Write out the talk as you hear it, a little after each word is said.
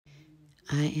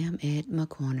I am at my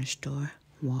corner store,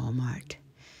 Walmart.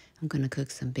 I'm gonna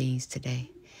cook some beans today.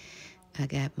 I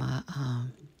got my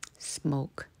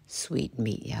smoked sweet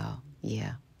meat, y'all.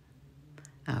 Yeah,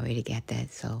 I already got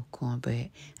that. So cornbread,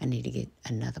 I need to get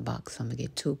another box. So I'm gonna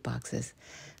get 2 boxes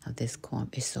of this corn.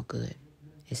 It's so good.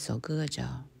 It's so good,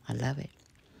 y'all. I love it.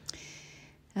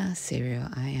 Cereal.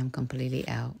 I am completely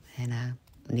out, and I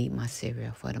need my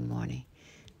cereal for the morning.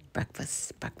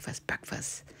 Breakfast, breakfast,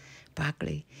 breakfast.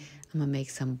 Broccoli. I'm gonna make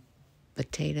some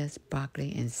potatoes,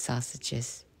 broccoli, and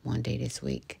sausages one day this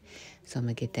week. So I'm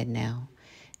gonna get that now.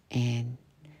 And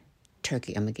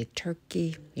turkey. I'm gonna get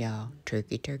turkey, y'all.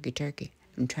 Turkey, turkey, turkey.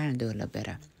 I'm trying to do a little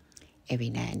better every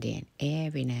now and then.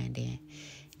 Every now and then.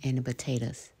 And the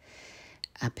potatoes.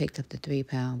 I picked up the 3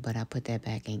 pound, but I put that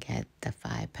back and got the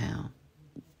 5 pound.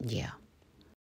 Yeah,